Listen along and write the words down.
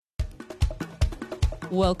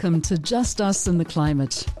Welcome to Just Us and the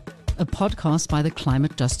Climate, a podcast by the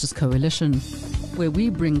Climate Justice Coalition, where we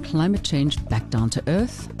bring climate change back down to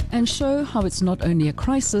earth and show how it's not only a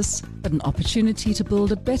crisis, but an opportunity to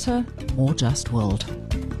build a better, more just world.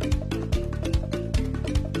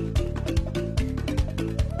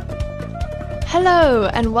 Hello,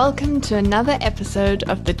 and welcome to another episode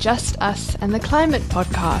of the Just Us and the Climate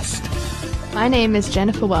podcast. My name is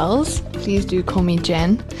Jennifer Wells, please do call me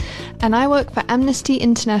Jen, and I work for Amnesty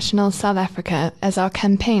International South Africa as our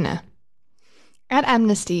campaigner. At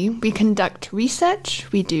Amnesty, we conduct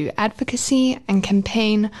research, we do advocacy and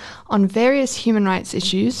campaign on various human rights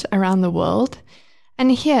issues around the world.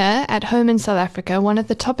 And here at home in South Africa, one of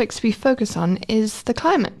the topics we focus on is the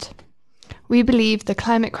climate. We believe the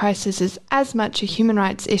climate crisis is as much a human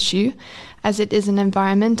rights issue as it is an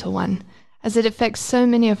environmental one, as it affects so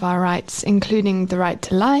many of our rights, including the right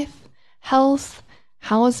to life, health,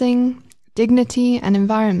 housing, dignity, and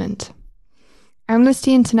environment.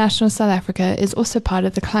 Amnesty International South Africa is also part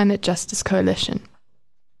of the Climate Justice Coalition.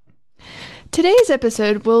 Today's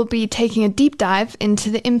episode will be taking a deep dive into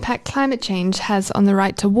the impact climate change has on the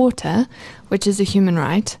right to water, which is a human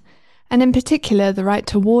right, and in particular the right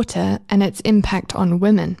to water and its impact on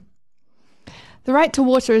women. The right to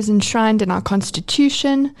water is enshrined in our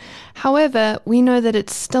constitution. However, we know that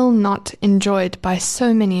it's still not enjoyed by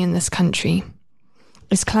so many in this country.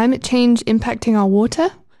 Is climate change impacting our water?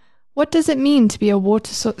 What does it mean to be a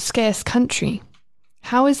water-scarce country?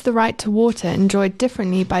 How is the right to water enjoyed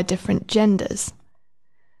differently by different genders?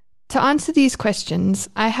 To answer these questions,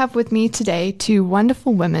 I have with me today two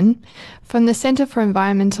wonderful women from the Centre for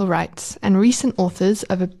Environmental Rights and recent authors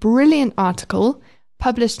of a brilliant article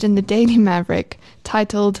published in the Daily Maverick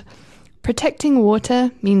titled "Protecting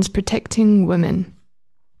Water Means Protecting Women."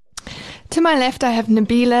 To my left, I have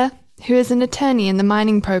Nabila, who is an attorney in the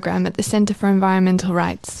mining program at the Centre for Environmental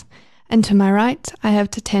Rights. And to my right, I have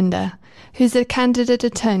Tatenda, who's a candidate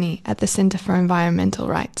attorney at the Centre for Environmental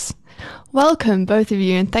Rights. Welcome, both of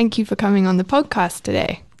you, and thank you for coming on the podcast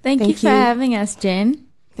today. Thank you for having us, Jen.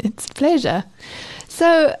 It's a pleasure.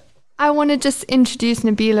 So I want to just introduce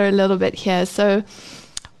Nabila a little bit here. So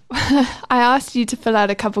I asked you to fill out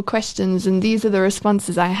a couple questions, and these are the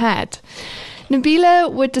responses I had.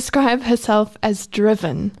 Nabila would describe herself as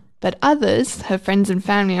driven, but others, her friends and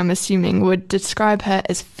family, I'm assuming, would describe her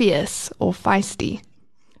as fierce or feisty.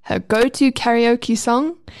 Her go-to karaoke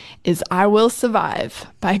song is "I Will Survive"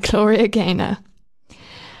 by Gloria Gaynor.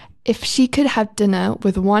 If she could have dinner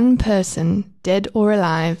with one person, dead or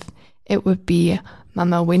alive, it would be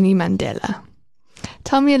Mama Winnie Mandela.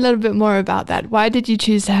 Tell me a little bit more about that. Why did you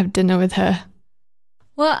choose to have dinner with her?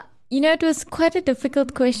 Well, it was quite a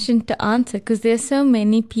difficult question to answer because there's so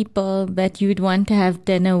many people that you'd want to have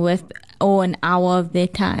dinner with or an hour of their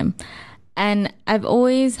time. And I've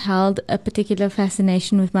always held a particular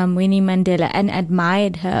fascination with Mama Winnie Mandela and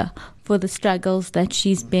admired her for the struggles that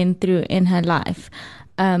she's been through in her life.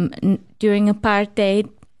 During apartheid,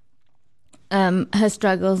 her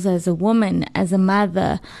struggles as a woman, as a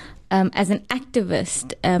mother, as an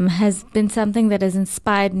activist, has been something that has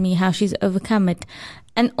inspired me, how she's overcome it.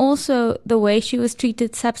 And also the way she was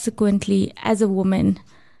treated subsequently as a woman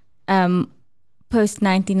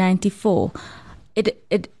post-1994.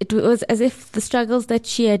 It was as if the struggles that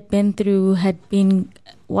she had been through had been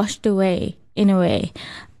washed away in a way.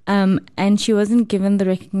 And she wasn't given the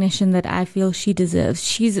recognition that I feel she deserves.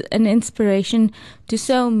 She's an inspiration to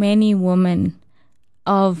so many women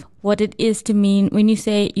of what it is to mean when you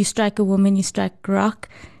say you strike a woman, you strike a rock.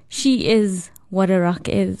 She is what a rock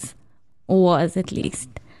is, or was at least.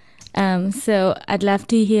 So I'd love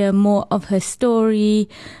to hear more of her story,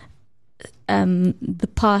 the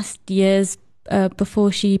past years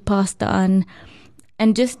before she passed on,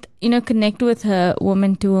 and just, connect with her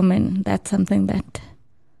woman to woman. That's something that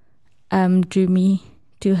drew me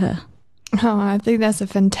to her. Oh, I think that's a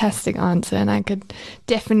fantastic answer, and I could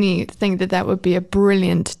definitely think that would be a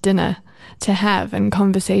brilliant dinner to have and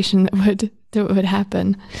conversation that would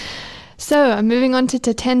happen. So I'm moving on to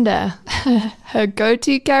Tatenda. Her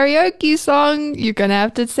go-to karaoke song, you're going to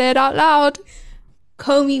have to say it out loud.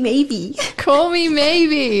 Call Me Maybe. Call Me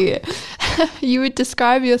Maybe. You would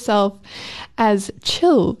describe yourself as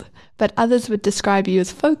chilled, but others would describe you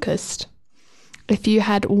as focused. If you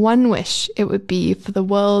had one wish, it would be for the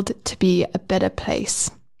world to be a better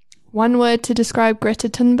place. One word to describe Greta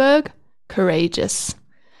Thunberg: courageous.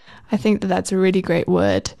 I think that's a really great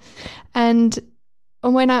word. And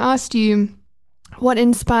when I asked you what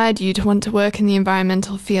inspired you to want to work in the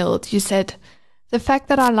environmental field, you said, "The fact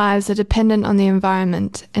that our lives are dependent on the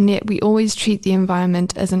environment, and yet we always treat the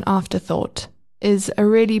environment as an afterthought. is a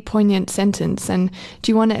really poignant sentence. And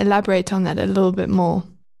do you want to elaborate on that a little bit more?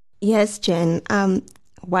 Yes, Jen.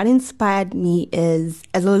 What inspired me is,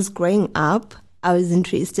 as I was growing up, I was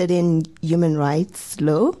interested in human rights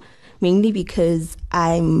law, mainly because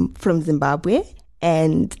I'm from Zimbabwe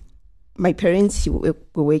and my parents were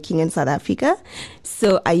working in South Africa.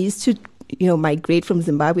 So I used to, migrate from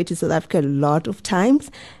Zimbabwe to South Africa a lot of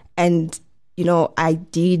times. And, I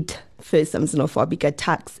did face some xenophobic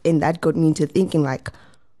attacks, and that got me into thinking, like,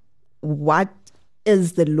 what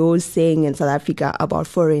is the law saying in South Africa about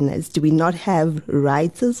foreigners? Do we not have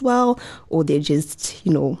rights as well? Or they're just,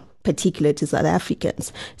 particular to South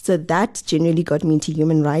Africans? So that generally got me into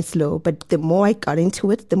human rights law. But the more I got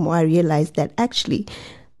into it, the more I realized that actually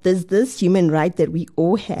there's this human right that we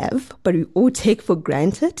all have, but we all take for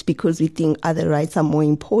granted because we think other rights are more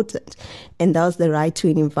important. And that was the right to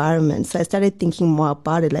an environment. So I started thinking more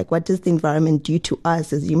about it, like, what does the environment do to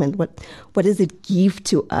us as humans? What does it give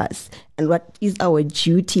to us? And what is our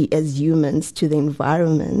duty as humans to the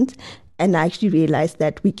environment? And I actually realized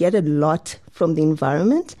that we get a lot from the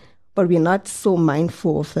environment, but we're not so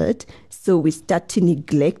mindful of it. So we start to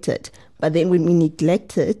neglect it. But then when we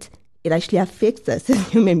neglect it, it actually affects us as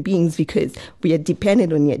human beings because we are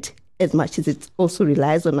dependent on it as much as it also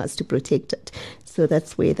relies on us to protect it. So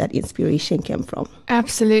that's where that inspiration came from.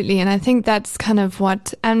 Absolutely. And I think that's kind of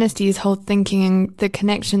what Amnesty's whole thinking and the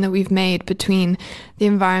connection that we've made between the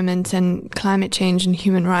environment and climate change and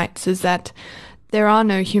human rights is that there are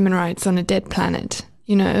no human rights on a dead planet.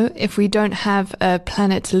 If we don't have a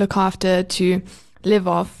planet to look after, to live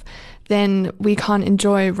off, then we can't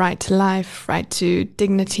enjoy right to life, right to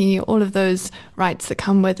dignity, all of those rights that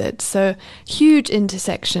come with it. So huge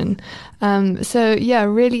intersection.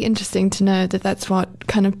 Really interesting to know that that's what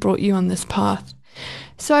kind of brought you on this path.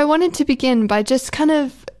 So I wanted to begin by just kind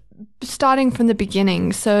of starting from the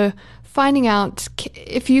beginning. So finding out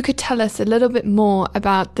if you could tell us a little bit more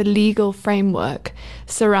about the legal framework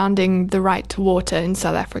surrounding the right to water in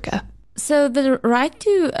South Africa. So the right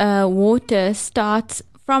to water starts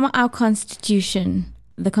from our Constitution,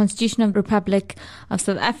 the Constitution of the Republic of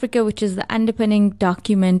South Africa, which is the underpinning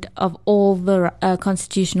document of all the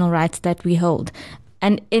constitutional rights that we hold.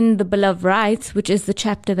 And in the Bill of Rights, which is the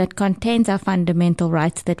chapter that contains our fundamental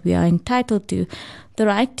rights that we are entitled to, the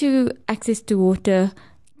right to access to water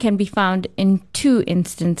can be found in two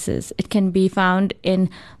instances. It can be found in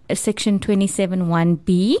Section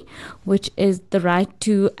 27(1)(b), which is the right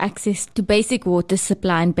to access to basic water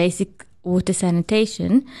supply and basic water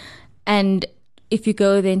sanitation. And if you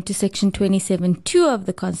go then to Section 27(2) of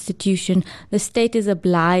the Constitution, the state is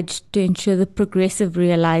obliged to ensure the progressive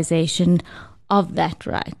realization of that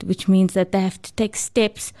right, which means that they have to take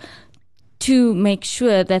steps to make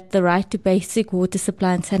sure that the right to basic water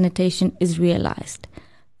supply and sanitation is realized.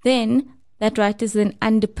 Then that right is then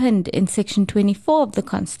underpinned in Section 24 of the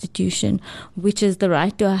Constitution, which is the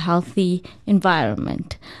right to a healthy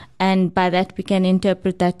environment. And by that, we can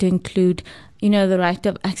interpret that to include, the right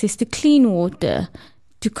of access to clean water,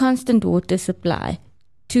 to constant water supply,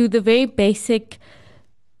 to the very basic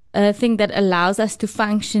thing that allows us to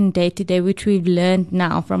function day to day, which we've learned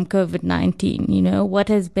now from COVID-19. What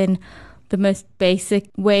has been the most basic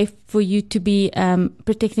way for you to be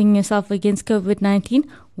protecting yourself against COVID-19?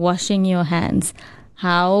 Washing your hands.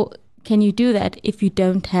 How can you do that if you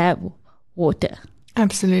don't have water?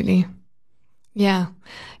 Absolutely. Yeah.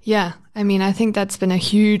 I think that's been a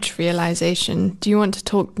huge realization. Do you want to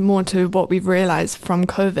talk more to what we've realized from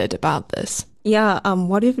COVID about this? Yeah,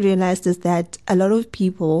 what we've realized is that a lot of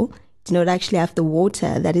people do not actually have the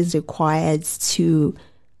water that is required to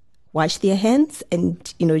wash their hands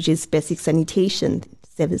and, just basic sanitation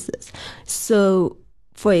services. So,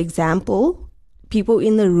 for example, people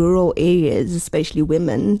in the rural areas, especially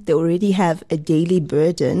women, they already have a daily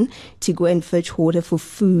burden to go and fetch water for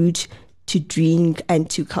food, to drink,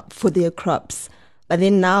 and for their crops. But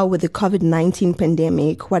then now with the COVID-19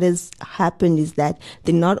 pandemic, what has happened is that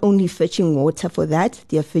they're not only fetching water for that,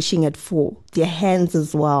 they're fetching it for their hands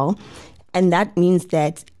as well. And that means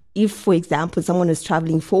that if, for example, someone is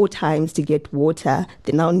traveling 4 times to get water,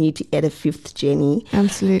 they now need to add a 5th journey.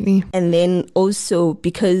 Absolutely. And then also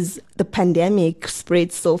because the pandemic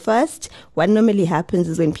spreads so fast, what normally happens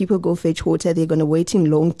is when people go fetch water, they're going to wait in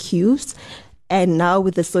long queues. And now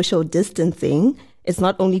with the social distancing, it's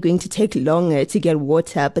not only going to take longer to get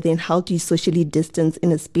water, but then how do you socially distance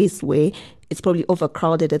in a space where it's probably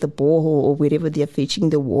overcrowded at the borehole or wherever they're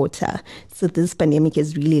fetching the water? So this pandemic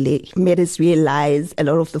has really made us realize a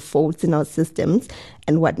lot of the faults in our systems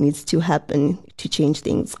and what needs to happen to change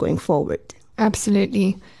things going forward.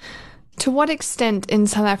 Absolutely. To what extent in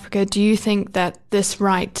South Africa do you think that this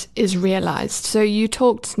right is realized? So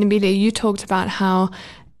Nabile, you talked about how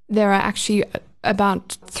there are actually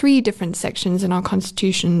about 3 different sections in our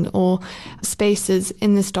constitution or spaces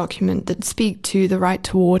in this document that speak to the right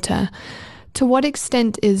to water. To what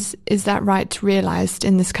extent is that right realized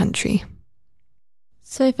in this country?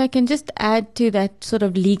 So if I can just add to that sort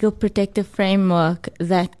of legal protective framework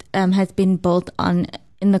that has been built on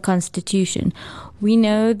in the Constitution, we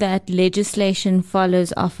know that legislation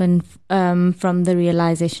follows often from the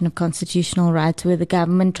realization of constitutional rights, where the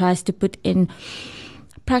government tries to put in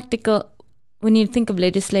practical. When you think of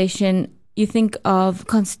legislation, you think of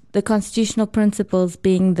the constitutional principles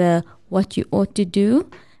being the what you ought to do,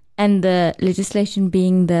 and the legislation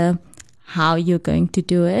being the how you're going to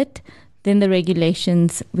do it. Then the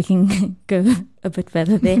regulations, we can go a bit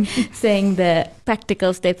further there, saying the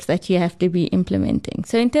practical steps that you have to be implementing.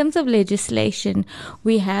 So in terms of legislation,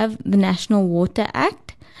 we have the National Water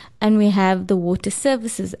Act and we have the Water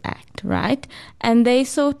Services Act, right? And they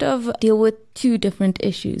sort of deal with 2 different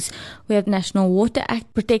issues. We have National Water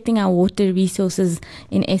Act, protecting our water resources,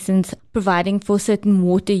 in essence, providing for certain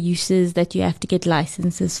water uses that you have to get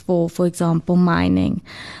licenses for example, mining.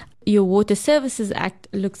 Your Water Services Act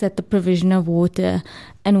looks at the provision of water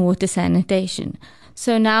and water sanitation.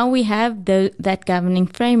 So now we have that governing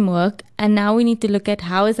framework, and now we need to look at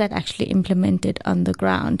how is that actually implemented on the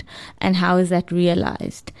ground and how is that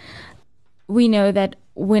realized. We know that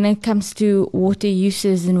when it comes to water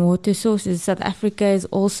uses and water sources, South Africa is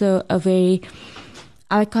also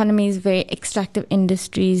our economy is very extractive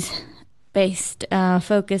industries based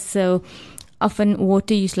focus. So often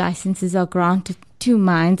water use licenses are granted to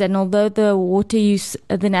mines, and although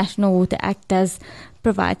the National Water Act does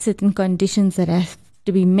provide certain conditions that have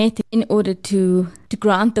to be met in order to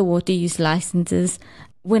grant the water use licenses,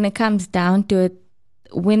 when it comes down to it,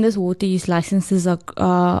 when those water use licenses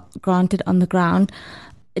are granted on the ground,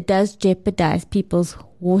 it does jeopardize people's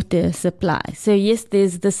water supply. So yes,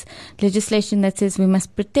 there's this legislation that says we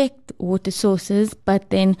must protect water sources,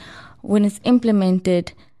 but then when it's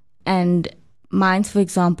implemented and mines, for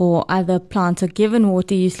example, or other plants are given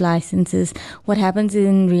water use licenses, what happens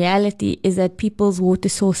in reality is that people's water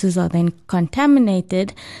sources are then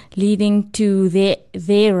contaminated, leading to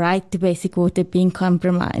their right to basic water being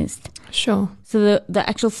compromised. Sure. So the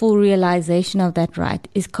actual full realization of that right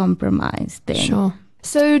is compromised then. Sure.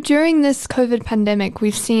 So during this COVID pandemic,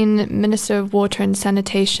 we've seen Minister of Water and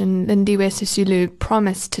Sanitation Lindiwe Sisulu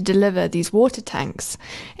promise to deliver these water tanks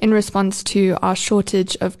in response to our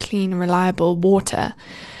shortage of clean, reliable water.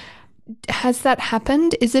 Has that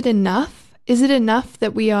happened? Is it enough? Is it enough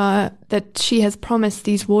that she has promised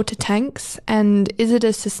these water tanks? And is it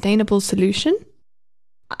a sustainable solution?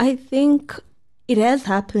 I think it has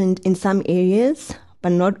happened in some areas,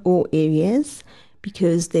 but not all areas,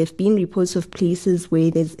 because there have been reports of places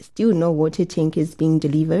where there's still no water tankers being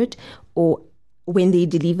delivered, or when they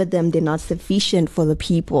deliver them, they're not sufficient for the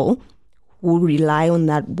people who rely on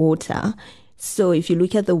that water. So if you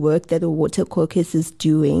look at the work that the Water Caucus is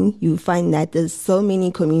doing, you find that there's so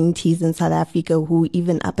many communities in South Africa who,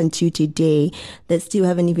 even up until today, that still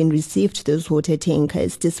haven't even received those water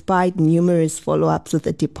tankers, despite numerous follow-ups with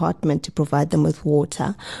the department to provide them with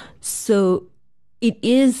water. So it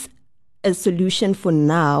is a solution for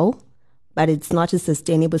now, but it's not a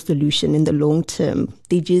sustainable solution in the long term.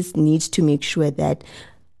 They just need to make sure that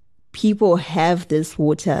people have this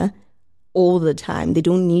water all the time. They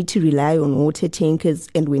don't need to rely on water tankers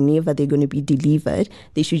and whenever they're going to be delivered.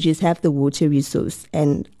 They should just have the water resource.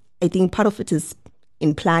 And I think part of it is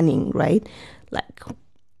in planning, right? Like,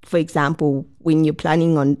 for example, when you're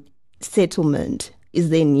planning on settlement,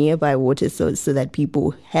 is there nearby water source so that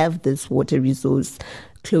people have this water resource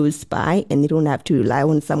close by and they don't have to rely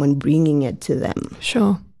on someone bringing it to them?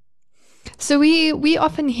 Sure. So we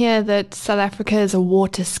often hear that South Africa is a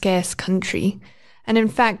water scarce country. And in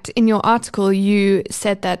fact, in your article, you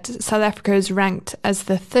said that South Africa is ranked as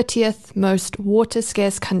the 30th most water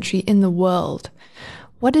scarce country in the world.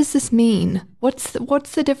 What does this mean? What's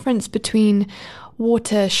the difference between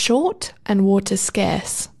water short and water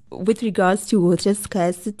scarce? With regards to water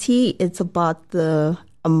scarcity, it's about the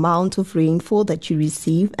amount of rainfall that you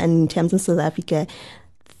receive. And in terms of South Africa,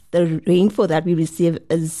 the rainfall that we receive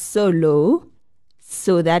is so low.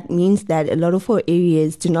 So that means that a lot of our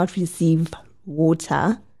areas do not receive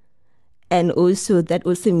water. And also that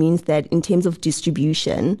also means that in terms of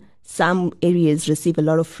distribution, some areas receive a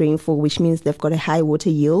lot of rainfall, which means they've got a high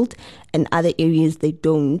water yield, and other areas they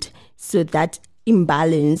don't. So that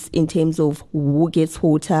imbalance in terms of who gets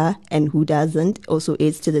water and who doesn't also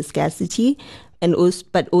adds to the scarcity. And also,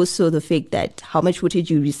 but also the fact that how much water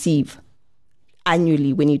do you receive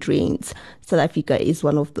annually when it rains. South Africa is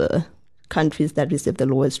one of the countries that receive the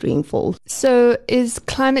lowest rainfall. So is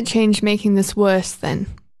climate change making this worse then?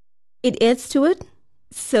 It adds to it.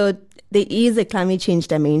 So there is a climate change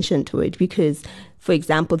dimension to it because, for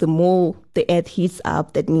example, the more the earth heats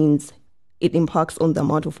up, that means it impacts on the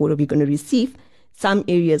amount of water we're going to receive. Some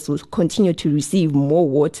areas will continue to receive more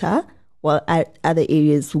water, while other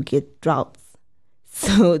areas will get droughts.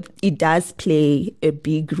 So it does play a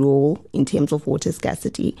big role in terms of water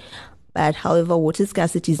scarcity. But however, water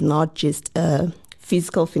scarcity is not just a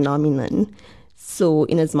physical phenomenon. So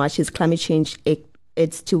in as much as climate change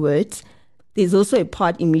adds to it, there's also a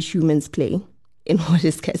part in which humans play in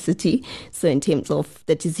water scarcity. So in terms of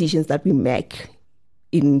the decisions that we make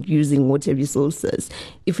in using water resources.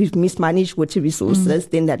 If we mismanage water resources,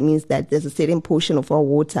 then that means that there's a certain portion of our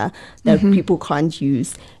water that people can't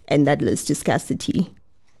use, and that leads to scarcity.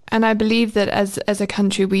 And I believe that as a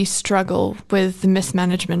country, we struggle with the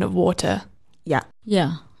mismanagement of water. Yeah.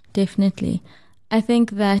 Yeah, definitely. I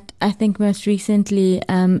think most recently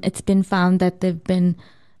it's been found that there have been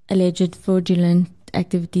alleged fraudulent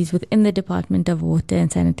activities within the Department of Water and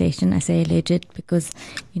Sanitation. I say alleged because,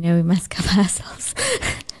 we must cover ourselves.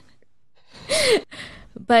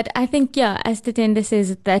 But I think, as Tatenda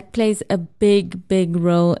says, that plays a big, big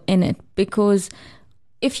role in it, because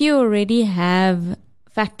if you already have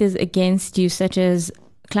factors against you, such as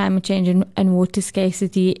climate change and water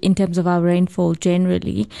scarcity in terms of our rainfall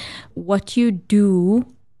generally, what you do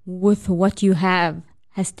with what you have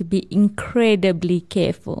has to be incredibly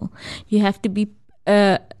careful. You have to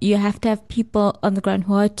have people on the ground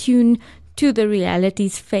who are attuned to the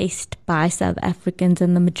realities faced by South Africans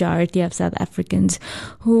and the majority of South Africans,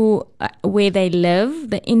 who where they live,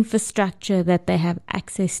 the infrastructure that they have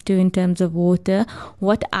access to in terms of water,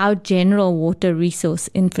 what our general water resource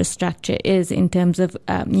infrastructure is in terms of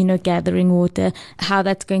gathering water, how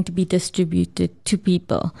that's going to be distributed to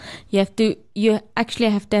people. You actually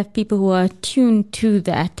have to have people who are attuned to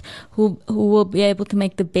that, who will be able to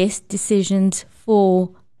make the best decisions for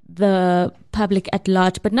the public at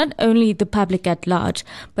large, but not only the public at large,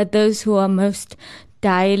 but those who are most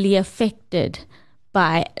direly affected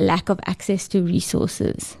by lack of access to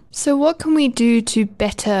resources. So what can we do to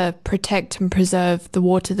better protect and preserve the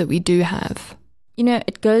water that we do have?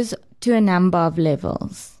 It goes to a number of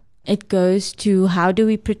levels. It goes to how do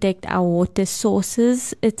we protect our water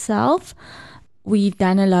sources itself. We've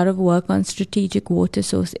done a lot of work on strategic water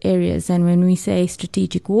source areas. And when we say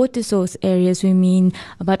strategic water source areas, we mean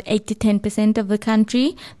about 8 to 10% of the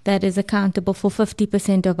country that is accountable for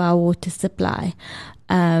 50% of our water supply.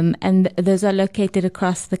 And those are located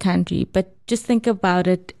across the country. But just think about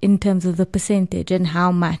it in terms of the percentage and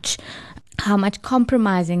how much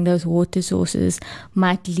compromising those water sources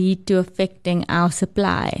might lead to affecting our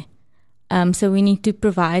supply. So we need to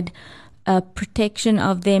provide protection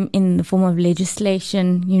of them in the form of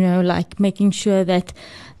legislation, like making sure that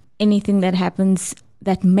anything that happens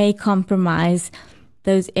that may compromise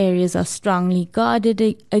those areas are strongly guarded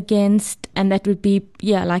against. And that would be,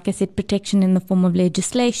 like I said, protection in the form of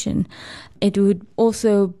legislation. It would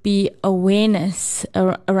also be awareness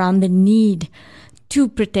around the need to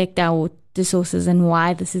protect our water sources and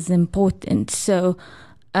why this is important. So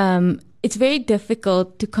it's very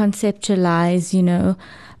difficult to conceptualize,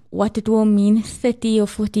 what it will mean 30 or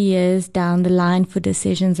 40 years down the line for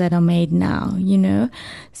decisions that are made now,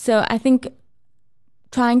 So I think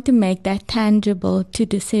trying to make that tangible to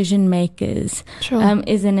decision makers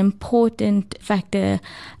is an important factor,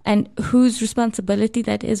 and whose responsibility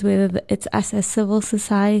that is, whether it's us as civil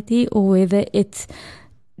society or whether it's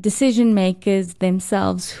decision makers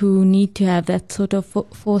themselves who need to have that sort of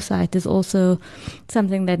foresight, is also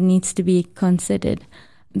something that needs to be considered.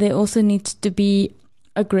 There also needs to be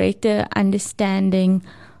a greater understanding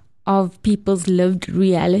of people's lived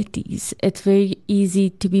realities. It's very easy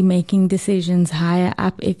to be making decisions higher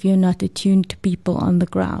up if you're not attuned to people on the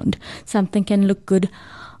ground. Something can look good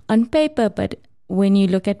on paper, but when you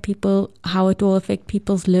look at people, how it will affect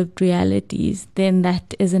people's lived realities, then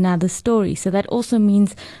that is another story. So that also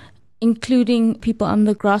means including people on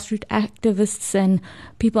the grassroots, activists and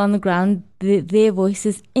people on the ground, their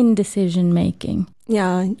voices in decision making.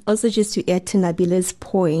 Yeah, also just to add to Nabila's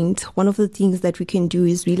point, one of the things that we can do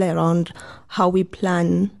is really around how we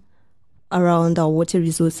plan around our water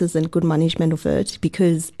resources and good management of it,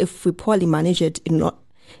 because if we poorly manage it,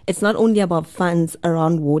 it's not only about funds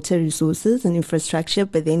around water resources and infrastructure,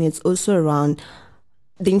 but then it's also around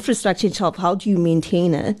the infrastructure itself. How do you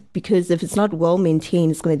maintain it? Because if it's not well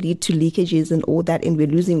maintained, it's going to lead to leakages and all that, and we're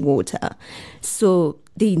losing water. So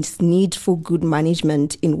there's need for good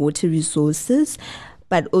management in water resources,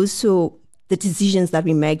 but also the decisions that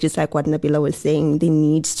we make, just like what Nabila was saying, they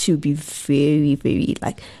need to be very, very,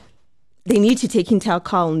 they need to take into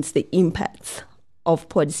account the impacts of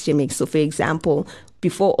poor decision-making. So, for example,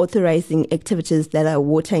 before authorizing activities that are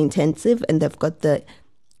water intensive and they've got the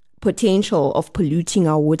potential of polluting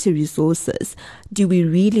our water resources, do we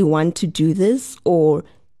really want to do this, or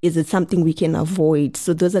is it something we can avoid?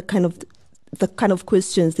 So those are kind of the kind of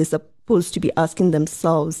questions they're supposed to be asking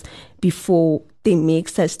themselves before they make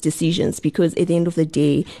such decisions, because at the end of the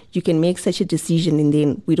day, you can make such a decision and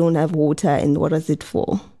then we don't have water, and what is it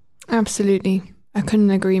for? Absolutely. I couldn't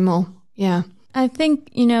agree more. Yeah. I think,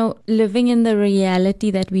 living in the reality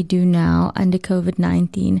that we do now under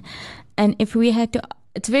COVID-19, and if we had to,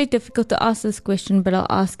 it's very difficult to ask this question, but I'll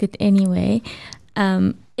ask it anyway.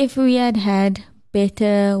 If we had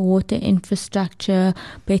better water infrastructure,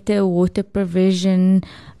 better water provision,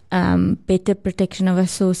 better protection of our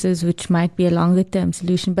sources, which might be a longer term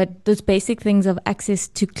solution, but those basic things of access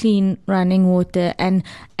to clean running water and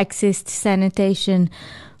access to sanitation,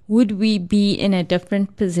 would we be in a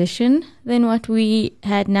different position than what we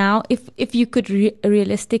had now? If you could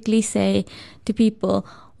realistically say to people,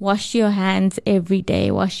 wash your hands every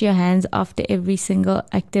day, wash your hands after every single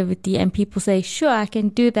activity, and people say, sure, I can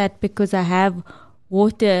do that because I have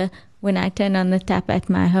water when I turn on the tap at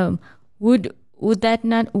my home. Would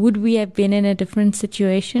we have been in a different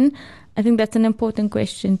situation? I think that's an important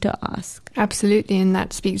question to ask. Absolutely, and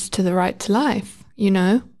that speaks to the right to life.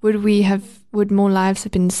 Would more lives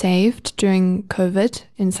have been saved during COVID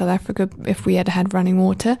in South Africa if we had running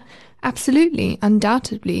water? Absolutely,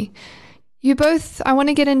 undoubtedly. I want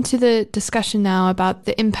to get into the discussion now about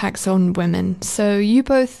the impacts on women. So you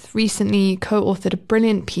both recently co-authored a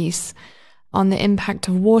brilliant piece on the impact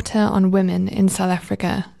of water on women in South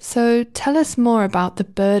Africa. So tell us more about the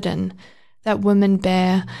burden that women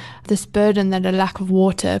bear, this burden that a lack of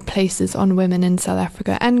water places on women in South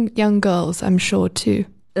Africa, and young girls, I'm sure, too.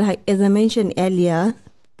 As I mentioned earlier,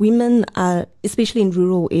 women are, especially in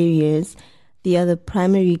rural areas, they are the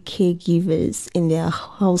primary caregivers in their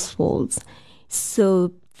households.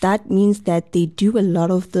 So that means that they do a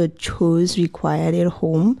lot of the chores required at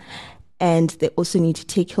home, and they also need to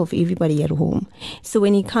take care of everybody at home. So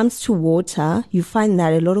when it comes to water, you find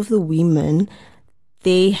that a lot of the women,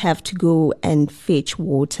 they have to go and fetch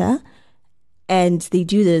water, and they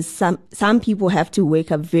do this. Some people have to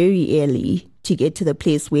wake up very early to get to the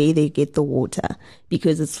place where they get the water,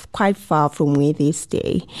 because it's quite far from where they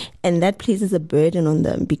stay. And that places a burden on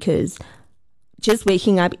them, because just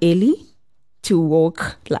waking up early to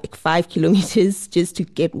walk 5 kilometers just to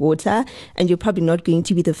get water, and you're probably not going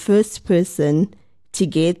to be the first person to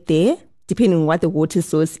get there, depending on what the water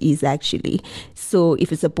source is actually. So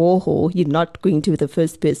if it's a borehole, you're not going to be the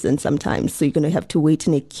first person sometimes. So you're going to have to wait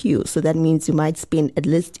in a queue. So that means you might spend at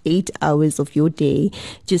least 8 hours of your day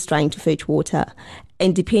just trying to fetch water.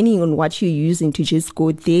 And depending on what you're using to just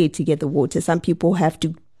go there to get the water, some people have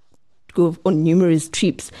to go on numerous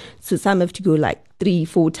trips. So some have to go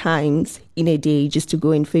 3-4 times in a day just to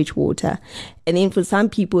go and fetch water. And then for some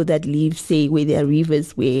people that live, say, where there are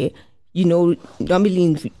rivers where,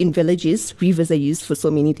 normally in villages, rivers are used for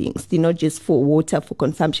so many things. They're not just for water for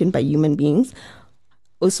consumption by human beings.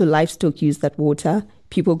 Also, livestock use that water.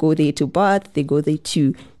 People go there to bath. They go there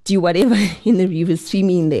to do whatever in the river,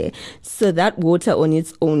 swimming there. So that water on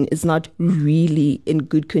its own is not really in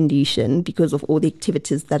good condition because of all the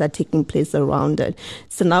activities that are taking place around it.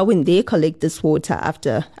 So now when they collect this water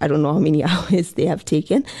after, I don't know how many hours they have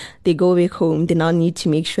taken, they go back home. They now need to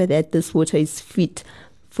make sure that this water is fit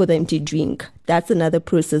for them to drink. That's another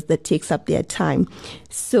process that takes up their time.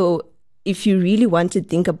 So if you really want to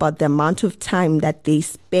think about the amount of time that they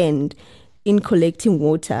spend in collecting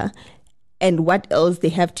water and what else they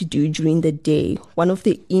have to do during the day, one of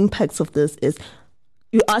the impacts of this is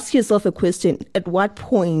you ask yourself a question: at what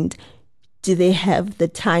point do they have the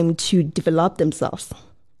time to develop themselves?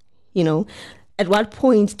 At what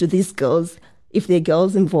point do these girls, if they're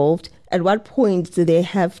girls involved, at what point do they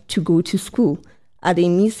have to go to school? Are they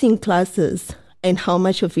missing classes? And how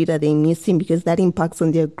much of it are they missing? Because that impacts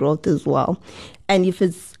on their growth as well. And if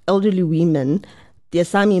it's elderly women, there are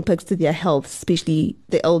some impacts to their health, especially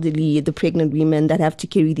the elderly, the pregnant women that have to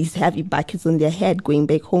carry these heavy buckets on their head going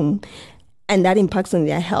back home. And that impacts on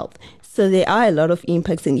their health. So there are a lot of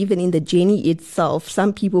impacts. And even in the journey itself,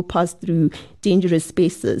 some people pass through dangerous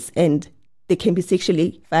spaces and they can be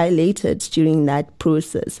sexually violated during that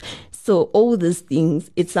process. So all these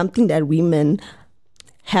things, it's something that women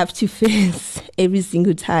have to face every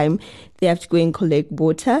single time they have to go and collect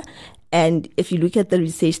water. And if you look at the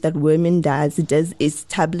research that Women does, it does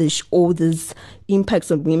establish all these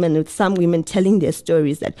impacts on women, with some women telling their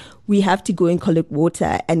stories that we have to go and collect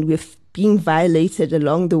water and we're being violated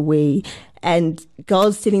along the way. And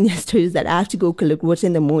girls telling their stories that I have to go collect water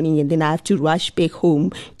in the morning and then I have to rush back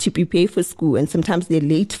home to prepare for school. And sometimes they're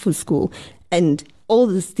late for school. And all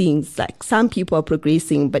these things, like some people are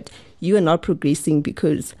progressing, but you are not progressing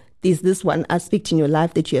because there's this one aspect in your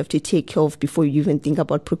life that you have to take care of before you even think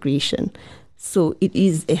about progression. So it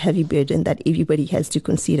is a heavy burden that everybody has to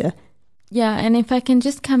consider. Yeah, and if I can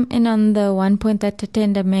just come in on the one point that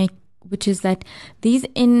Tatenda made, which is that these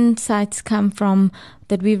insights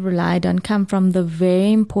that we've relied on come from the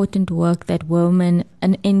very important work that Women,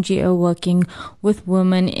 an NGO working with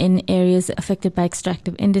women in areas affected by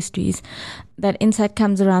extractive industries. That insight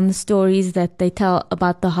comes around the stories that they tell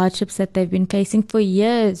about the hardships that they've been facing for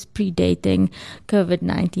years predating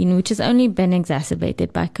COVID-19, which has only been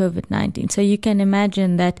exacerbated by COVID-19. So you can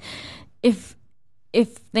imagine that if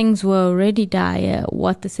things were already dire,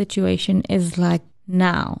 what the situation is like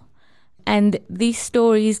now. And these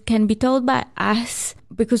stories can be told by us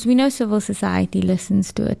because we know civil society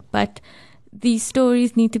listens to it. But these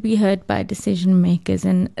stories need to be heard by decision makers.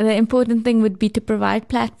 And the important thing would be to provide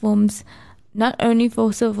platforms not only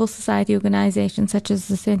for civil society organizations such as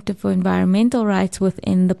the Center for Environmental Rights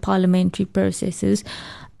within the parliamentary processes,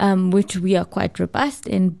 which we are quite robust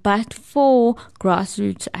in, but for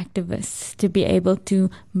grassroots activists to be able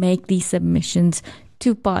to make these submissions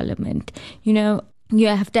to Parliament. You know, you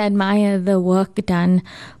have to admire the work done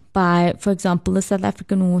by, for example, the South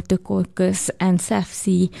African Water Caucus and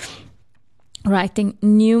SAFC, writing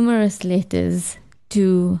numerous letters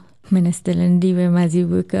to Minister Lindiwe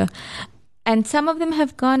Mazibuko. And some of them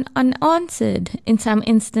have gone unanswered. In some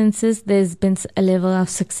instances, there's been a level of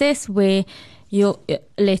success where your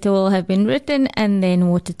letter will have been written and then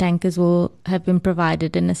water tankers will have been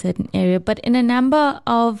provided in a certain area. But in a number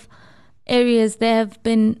of areas there's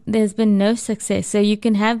been no success. So you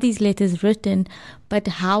can have these letters written, but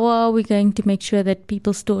how are we going to make sure that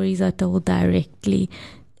people's stories are told directly?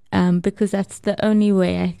 Because that's the only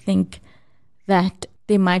way I think that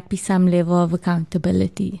there might be some level of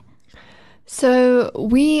accountability. So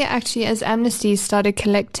we actually, as Amnesty, started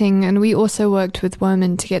collecting, and we also worked with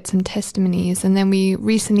Women to get some testimonies. And then we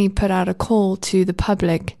recently put out a call to the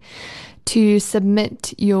public to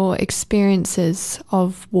submit your experiences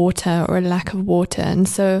of water or lack of water. And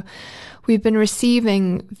so we've been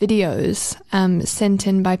receiving videos sent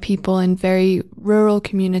in by people in very rural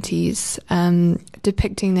communities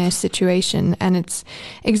depicting their situation. And it's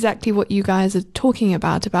exactly what you guys are talking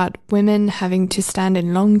about women having to stand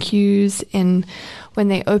in long queues when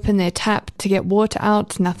they open their tap to get water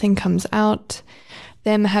out, nothing comes out,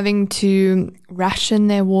 them having to ration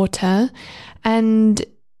their water. And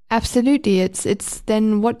absolutely, it's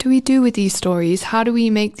then what do we do with these stories? How do we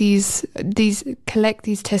make these collect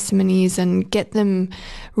these testimonies and get them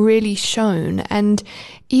really shown? And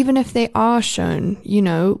even if they are shown, you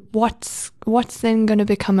know, what's then going to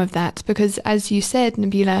become of that? Because as you said,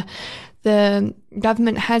 Nabila, the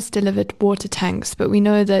government has delivered water tanks, but we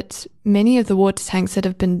know that many of the water tanks that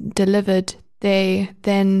have been delivered, they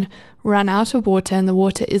then run out of water and the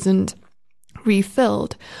water isn't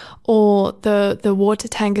refilled, or the water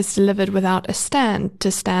tank is delivered without a stand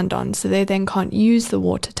to stand on, so they then can't use the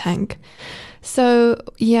water tank. So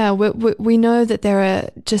yeah, we know that there are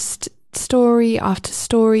just story after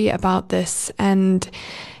story about this, and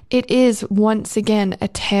it is once again a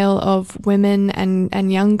tale of women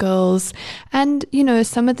and young girls. And you know,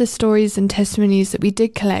 some of the stories and testimonies that we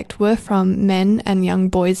did collect were from men and young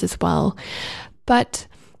boys as well. But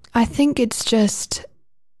I think it's just,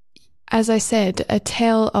 as I said, a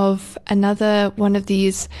tale of another one of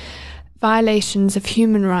these violations of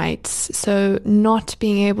human rights. So not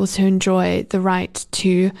being able to enjoy the right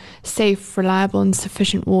to safe, reliable and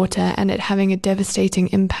sufficient water, and it having a devastating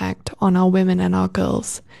impact on our women and our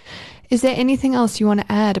girls. Is there anything else you want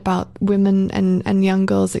to add about women and young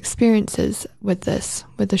girls' experiences with this,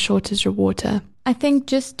 with the shortage of water? I think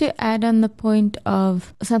just to add on the point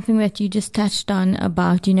of something that you just touched on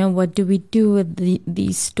about, you know, what do we do with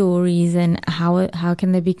these stories and how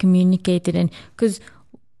can they be communicated? And because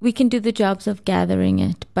we can do the jobs of gathering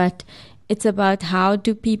it, but it's about how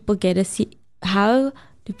do people how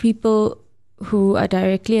do people who are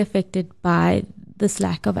directly affected by this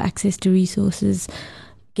lack of access to resources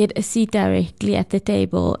get a seat directly at the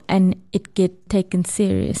table and it get taken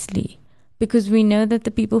seriously? Because we know that the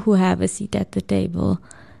people who have a seat at the table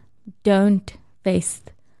don't face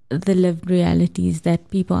the lived realities that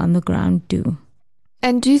people on the ground do.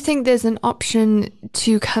 And do you think there's an option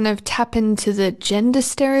to kind of tap into the gender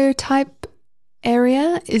stereotype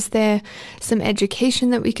area? Is there some education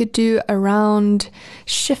that we could do around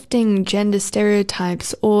shifting gender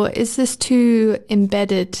stereotypes, or is this too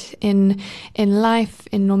embedded in life,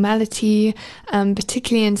 in normality,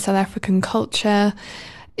 particularly in South African culture?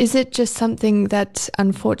 Is it just something that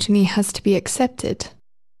unfortunately has to be accepted?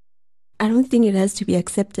 I don't think it has to be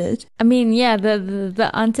accepted. I mean, yeah,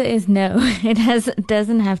 the answer is no. It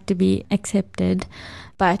doesn't have to be accepted,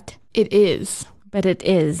 but it is. But it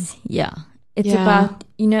is, yeah. It's about,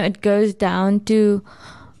 it goes down to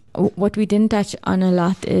what we didn't touch on a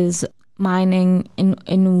lot is mining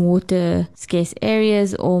in water scarce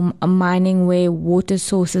areas, or mining where water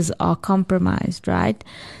sources are compromised, right?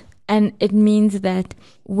 And it means that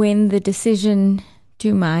when the decision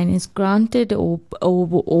to mine is granted, or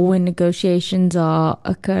when negotiations are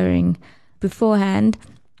occurring beforehand,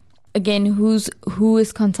 again, who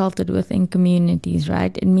is consulted with in communities,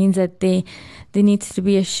 right? It means that there needs to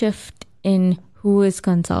be a shift in who is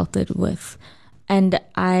consulted with. And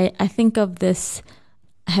I think of this,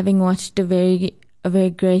 having watched a very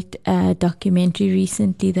great documentary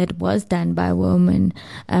recently that was done by women,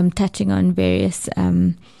 touching on various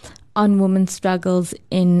on women's struggles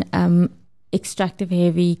in extractive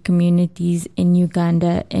heavy communities in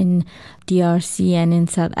Uganda, in DRC, and in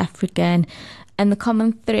South Africa. And the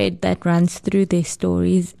common thread that runs through their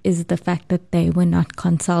stories is the fact that they were not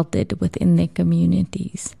consulted within their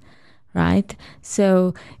communities, right?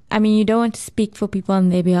 So, I mean, you don't want to speak for people on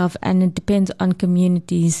their behalf, and it depends on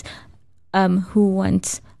communities who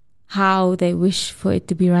wants, how they wish for it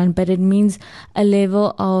to be run. But it means a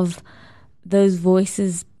level of those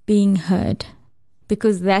voices being heard,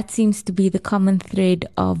 because that seems to be the common thread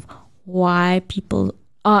of why people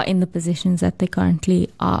are in the positions that they currently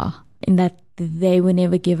are, in that they were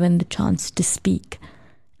never given the chance to speak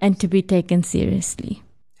and to be taken seriously.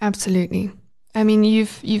 Absolutely. I mean,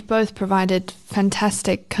 you've both provided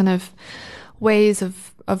fantastic kind of ways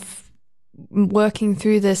of working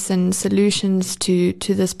through this and solutions to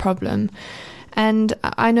this problem. And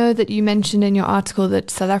I know that you mentioned in your article that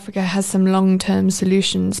South Africa has some long-term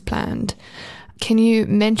solutions planned. Can you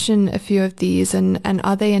mention a few of these, and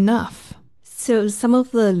are they enough? So some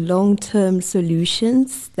of the long-term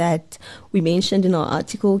solutions that we mentioned in our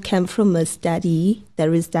article came from a study that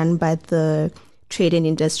was done by the Trade and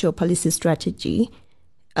Industrial Policy Strategy.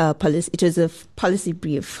 It was a policy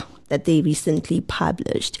brief that they recently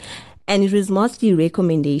published. And it was mostly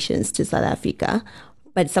recommendations to South Africa.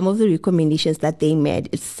 But some of the recommendations that they made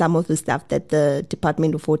is some of the stuff that the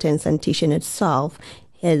Department of Water and Sanitation itself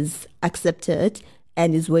has accepted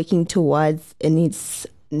and is working towards in its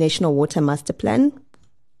National Water Master Plan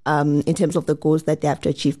in terms of the goals that they have to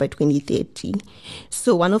achieve by 2030.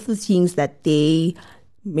 So one of the things that they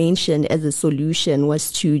mentioned as a solution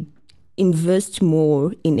was to invest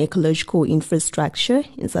more in ecological infrastructure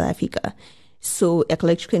in South Africa. So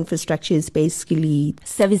ecological infrastructure is basically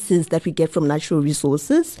services that we get from natural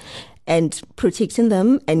resources and protecting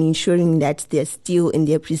them and ensuring that they're still in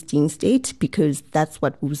their pristine state, because that's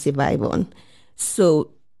what we'll survive on.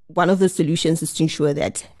 So one of the solutions is to ensure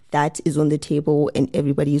that that is on the table and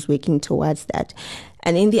everybody is working towards that.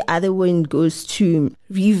 And then the other one goes to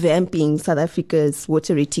revamping South Africa's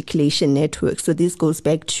water reticulation network. So this goes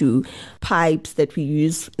back to pipes that we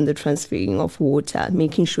use in the transferring of water,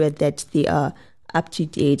 making sure that they are up to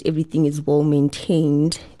date, everything is well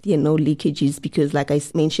maintained, there are no leakages, because like I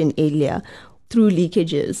mentioned earlier, through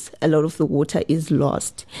leakages, a lot of the water is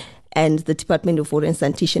lost. And the Department of Water and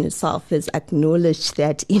Sanitation itself has acknowledged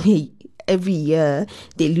that every year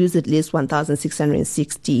they lose at least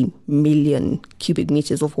 1,660 million cubic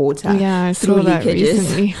meters of water. Yeah, I saw that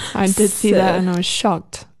recently. I did see that and I was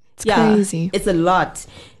shocked. It's crazy. It's a lot.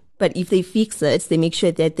 But if they fix it, they make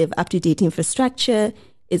sure that they have up-to-date infrastructure,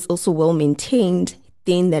 it's also well maintained,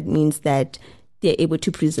 then that means that they're able to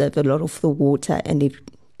preserve a lot of the water and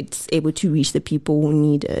it's able to reach the people who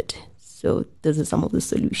need it. So those are some of the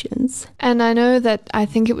solutions. And I know that, I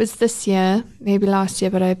think it was this year, maybe last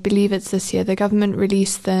year, but I believe it's this year, the government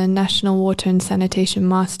released the National Water and Sanitation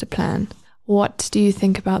Master Plan. What do you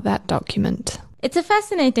think about that document? It's a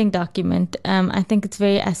fascinating document. I think it's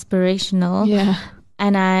very aspirational. Yeah.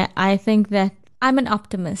 And I think that I'm an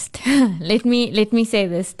optimist. Let me say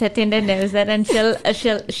this. Tatinda knows that,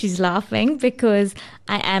 and she's laughing because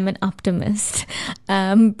I am an optimist.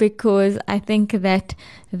 Because I think that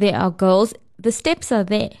there are goals. The steps are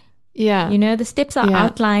there. Yeah. The steps are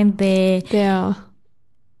outlined there. They are.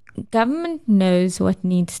 government knows what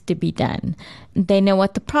needs to be done. They know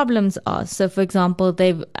what the problems are. So, for example,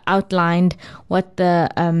 they've outlined what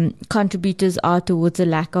the contributors are towards a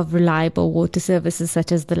lack of reliable water services,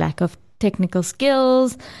 such as the lack of technical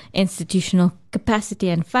skills, institutional capacity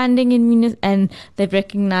and funding and they've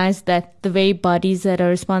recognized that the very bodies that are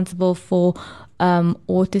responsible for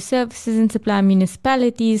water services and supply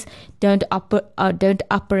municipalities don't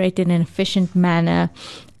operate in an efficient manner.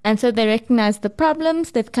 And so they recognize the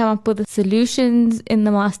problems. They've come up with the solutions in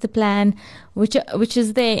the master plan, which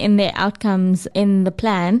is there in their outcomes in the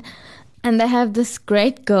plan. And they have this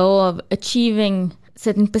great goal of achieving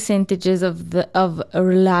certain percentages of a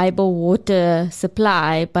reliable water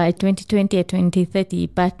supply by 2020 or 2030.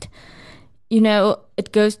 But,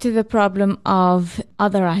 it goes to the problem of, are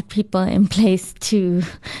the right people in place to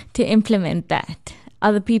implement that?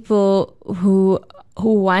 Are the people who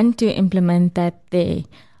want to implement that there?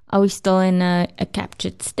 Are we still in a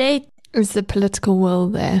captured state? Is the political will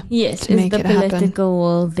there? Yes, is the political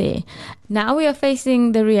will there? Now we are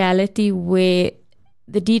facing the reality where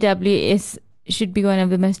the DWS should be one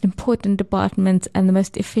of the most important departments and the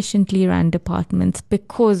most efficiently run departments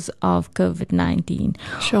because of COVID-19.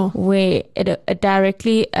 Sure. Where it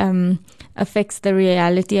directly affects the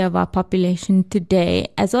reality of our population today,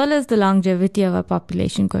 as well as the longevity of our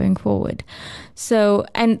population going forward. So,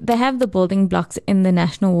 and they have the building blocks in the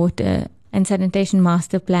National Water and Sanitation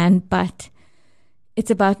Master Plan, but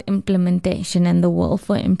it's about implementation and the will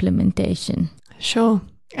for implementation. Sure.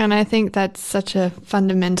 And I think that's such a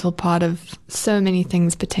fundamental part of so many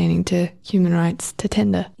things pertaining to human rights to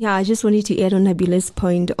tender. Yeah, I just wanted to add on Nabila's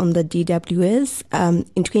point on the DWS.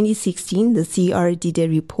 In 2016, the CR did a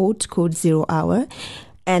report called 0 Hour.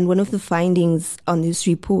 And one of the findings on this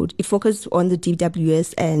report, it focused on the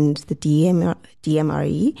DWS and the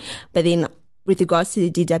DMRE. But then with regards to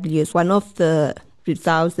the DWS, one of the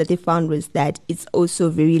results that they found was that it's also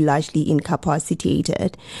very largely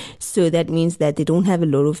incapacitated. So that means that they don't have a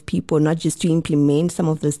lot of people, not just to implement some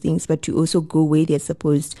of those things, but to also go where they're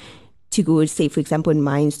supposed to go, say, for example, in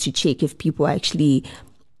mines, to check if people are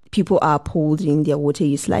upholding their water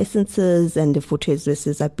use licenses and the water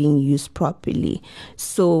resources are being used properly.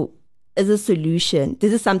 So as a solution,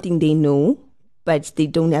 this is something they know, but they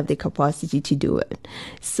don't have the capacity to do it.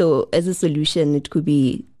 So as a solution, it could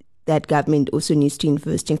be that government also needs to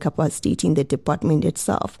invest in capacitating the department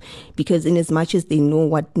itself, because in as much as they know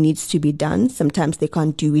what needs to be done, sometimes they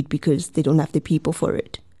can't do it because they don't have the people for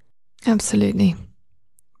it. Absolutely.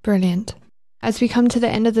 Brilliant. As we come to the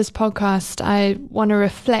end of this podcast, I want to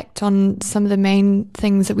reflect on some of the main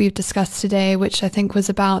things that we've discussed today, which I think was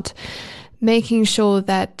about making sure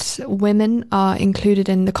that women are included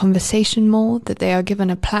in the conversation more, that they are given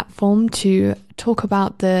a platform to talk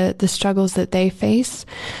about the struggles that they face,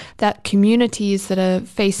 that communities that are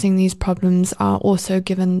facing these problems are also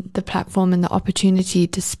given the platform and the opportunity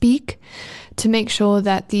to speak, to make sure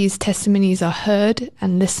that these testimonies are heard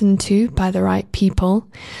and listened to by the right people.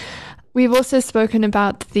 We've also spoken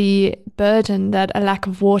about the burden that a lack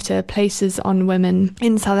of water places on women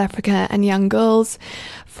in South Africa and young girls,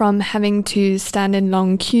 from having to stand in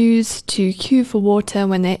long queues to queue for water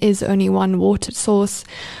when there is only one water source,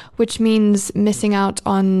 which means missing out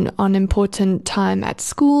on important time at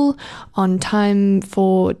school, on time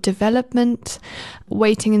for development.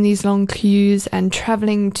 Waiting in these long queues and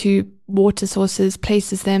traveling to water sources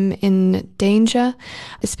places them in danger,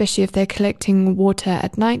 especially if they're collecting water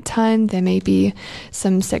at night time. There may be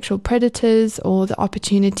some sexual predators or the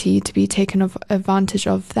opportunity to be taken advantage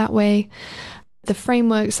of that way. The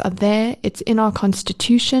frameworks are there. It's in our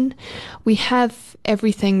constitution. We have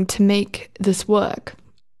everything to make this work,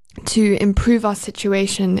 to improve our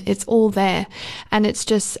situation. It's all there. And it's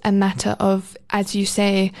just a matter of, as you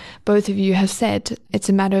say, both of you have said, it's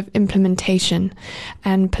a matter of implementation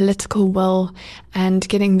and political will and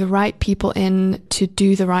getting the right people in to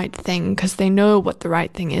do the right thing, because they know what the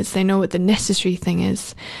right thing is. They know what the necessary thing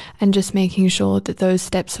is, and just making sure that those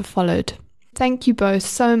steps are followed. Thank you both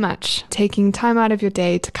so much, taking time out of your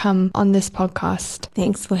day to come on this podcast.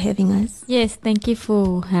 Thanks for having us. Yes, thank you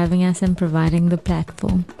for having us and providing the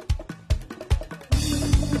platform.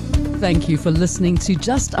 Thank you for listening to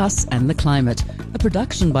Just Us and the Climate, a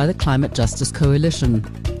production by the Climate Justice Coalition.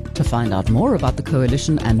 To find out more about the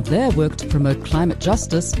Coalition and their work to promote climate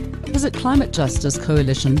justice, visit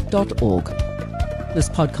climatejusticecoalition.org. This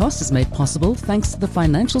podcast is made possible thanks to the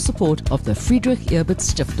financial support of the Friedrich Ebert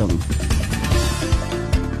Stiftung.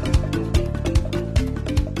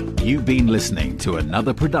 You've been listening to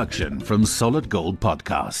another production from Solid Gold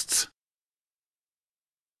Podcasts.